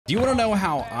Do you want to know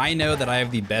how I know that I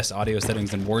have the best audio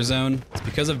settings in Warzone? It's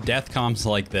because of death comms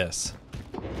like this.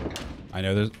 I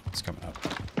know it's coming up.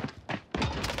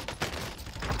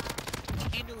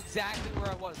 He knew exactly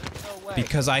where I was. There's no way.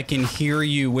 Because I can hear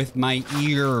you with my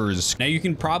ears. Now you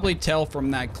can probably tell from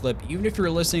that clip, even if you're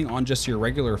listening on just your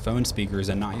regular phone speakers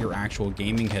and not your actual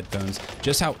gaming headphones,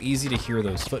 just how easy to hear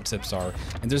those footsteps are.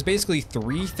 And there's basically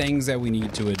 3 things that we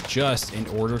need to adjust in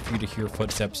order for you to hear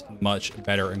footsteps much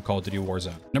better in Call of Duty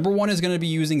Warzone. Number 1 is going to be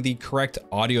using the correct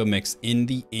audio mix in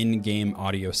the in-game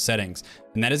audio settings,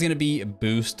 and that is going to be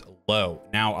boost low.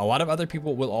 Now, a lot of other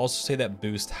people will also say that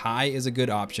boost high is a good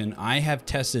option. I have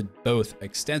tested both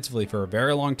extensively for a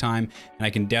very long time, and I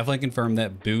can definitely confirm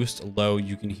that boost low,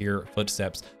 you can hear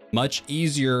footsteps much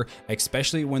easier,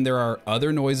 especially when there are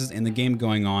other noises in the game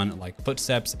going on, like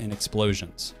footsteps and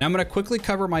explosions. Now I'm going to quickly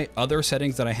cover my other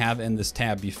settings that I have in this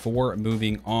tab before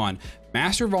moving on.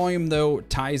 Master volume, though,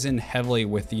 ties in heavily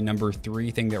with the number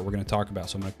 3 thing that we're going to talk about,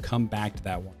 so I'm going to come back to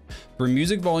that one. For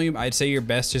music volume, I'd say your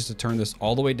best is to turn this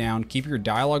all the way down. Keep your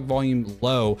dialogue volume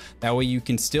low. That way you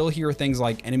can still hear things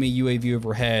like enemy UAV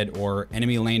overhead or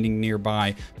enemy landing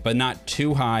nearby, but not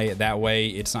too high. That way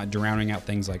it's not drowning out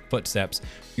things like footsteps.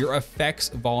 Your effects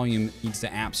volume needs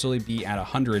to absolutely be at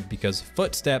 100 because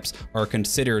footsteps are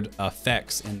considered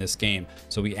effects in this game.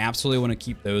 So we absolutely want to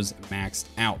keep those maxed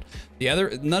out.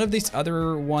 None of these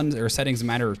other ones or settings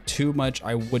matter too much.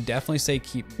 I would definitely say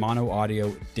keep mono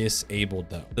audio disabled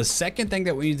though. The second thing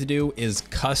that we need to do is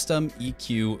custom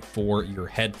EQ for your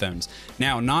headphones.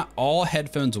 Now, not all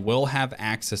headphones will have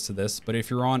access to this, but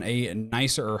if you're on a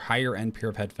nicer or higher end pair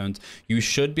of headphones, you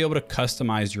should be able to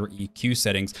customize your EQ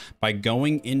settings by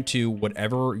going into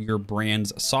whatever your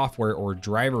brand's software or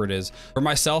driver it is. For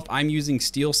myself, I'm using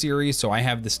SteelSeries, so I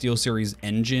have the SteelSeries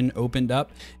engine opened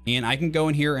up, and I can go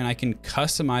in here and I can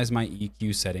customize my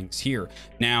EQ settings here.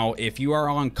 Now, if you are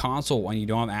on console and you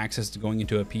don't have access to going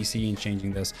into a PC and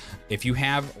changing this, if you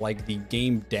have like the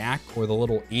game DAC or the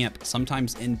little amp,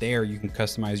 sometimes in there you can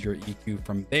customize your EQ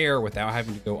from there without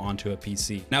having to go onto a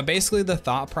PC. Now, basically the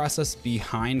thought process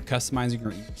behind customizing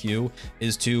your EQ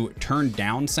is to turn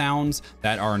down sounds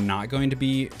that are not going to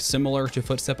be similar to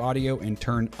footstep audio and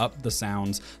turn up the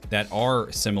sounds that are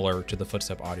similar to the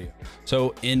footstep audio.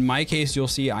 So in my case, you'll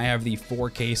see I have the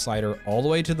 4K slider all the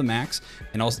way to the max,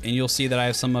 and you'll see that I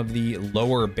have some of the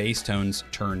lower bass tones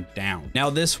turned down.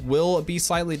 Now, this will be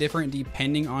slightly different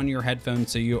depending on your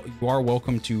headphones, so you are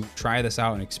welcome to try this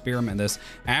out and experiment this.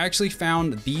 I actually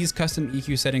found these custom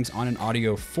EQ settings on an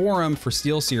audio forum for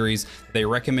SteelSeries they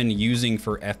recommend using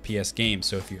for FPS games.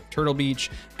 So if you have Turtle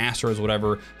Beach, Astros,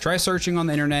 whatever, try searching on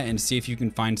the internet and see if you can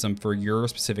find some for your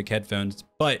specific headphones.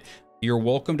 But you're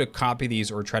welcome to copy these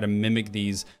or try to mimic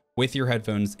these with your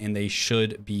headphones, and they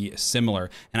should be similar.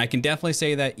 And I can definitely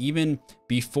say that even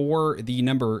before the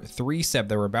number 3 step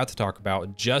that we're about to talk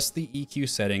about, just the EQ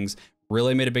settings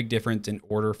really made a big difference in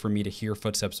order for me to hear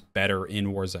footsteps better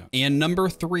in Warzone. And number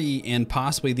 3, and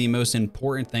possibly the most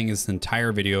important thing in this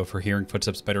entire video for hearing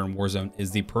footsteps better in Warzone, is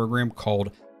the program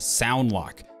called Sound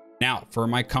Lock. Now, for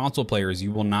my console players,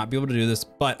 you will not be able to do this,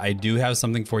 but I do have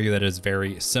something for you that is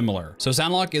very similar. So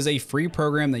SoundLock is a free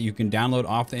program that you can download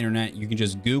off the internet. You can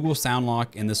just Google SoundLock,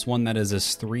 and this one that is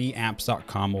this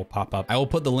 3apps.com will pop up. I will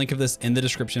put the link of this in the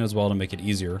description as well to make it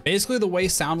easier. Basically, the way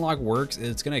SoundLock works is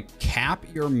it's going to cap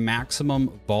your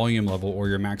maximum volume level or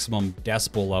your maximum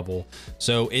decibel level.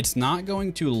 So it's not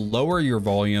going to lower your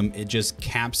volume. It just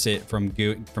caps it from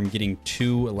getting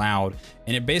too loud.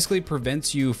 And it basically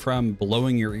prevents you from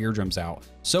blowing your eardrums out.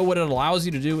 So what it allows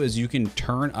you to do is you can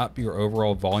turn up your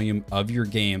overall volume of your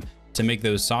game to make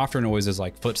those softer noises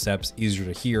like footsteps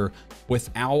easier to hear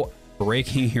without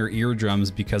breaking your eardrums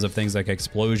because of things like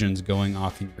explosions going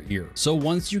off in your ear. So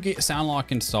once you get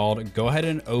SoundLock installed, go ahead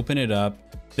and open it up.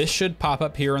 This should pop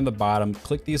up here on the bottom.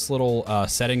 Click this little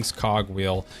settings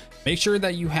cogwheel. Make sure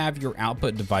that you have your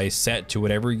output device set to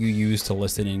whatever you use to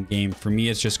listen in game. For me,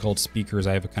 it's just called speakers.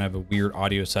 I have a kind of a weird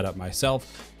audio setup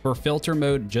myself. For filter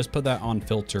mode, just put that on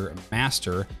filter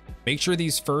master. Make sure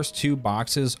these first 2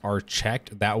 boxes are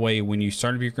checked. That way, when you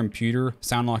start up your computer,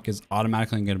 SoundLock is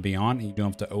automatically going to be on and you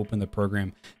don't have to open the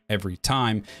program every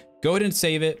time. Go ahead and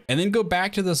save it, and then go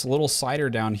back to this little slider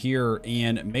down here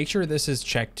and make sure this is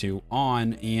checked to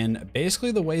on. And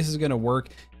basically the way this is going to work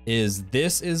is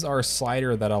this is our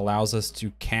slider that allows us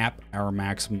to cap our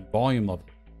maximum volume level.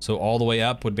 So all the way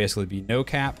up would basically be no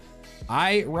cap.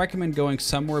 I recommend going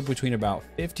somewhere between about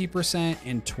 50%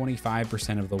 and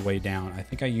 25% of the way down. I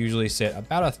think I usually sit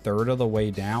about 1/3 of the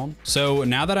way down. So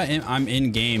now that I'm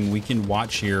in game, we can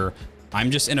watch here.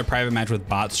 I'm just in a private match with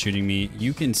bots shooting me.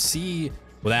 You can see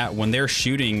that when they're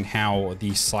shooting, how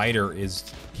the slider is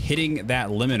hitting that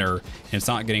limiter and it's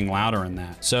not getting louder in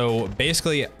that. So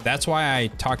basically that's why I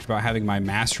talked about having my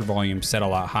master volume set a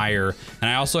lot higher. And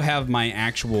I also have my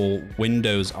actual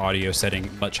Windows audio setting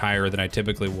much higher than I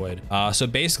typically would. So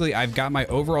basically I've got my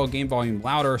overall game volume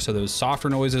louder, so those softer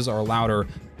noises are louder,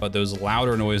 but those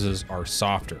louder noises are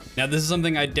softer. Now, this is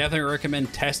something I definitely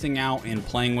recommend testing out and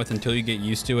playing with until you get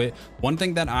used to it. One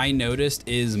thing that I noticed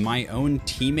is my own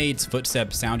teammates'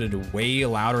 footsteps sounded way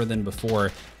louder than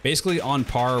before, basically on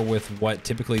par with what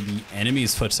typically the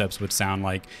enemy's footsteps would sound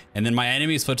like. And then my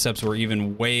enemy's footsteps were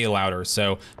even way louder.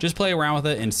 So just play around with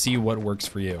it and see what works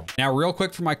for you. Now, real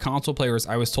quick for my console players,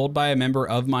 I was told by a member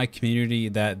of my community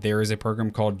that there is a program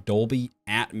called Dolby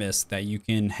Atmos that you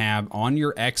can have on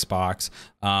your Xbox.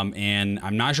 And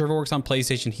I'm not sure if it works on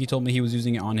PlayStation. He told me he was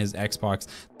using it on his Xbox.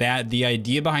 That the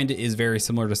idea behind it is very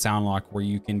similar to SoundLock, where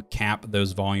you can cap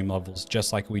those volume levels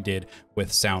just like we did with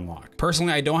SoundLock.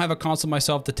 Personally, I don't have a console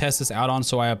myself to test this out on,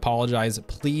 so I apologize.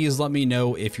 Please let me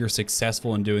know if you're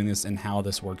successful in doing this and how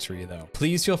this works for you though.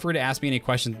 Please feel free to ask me any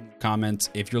questions in the comments.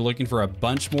 If you're looking for a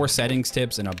bunch more settings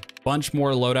tips and a bunch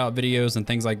more loadout videos and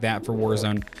things like that for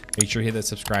Warzone, make sure you hit that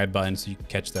subscribe button so you can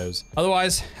catch those.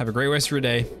 Otherwise, have a great rest of your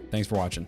day. Thanks for watching.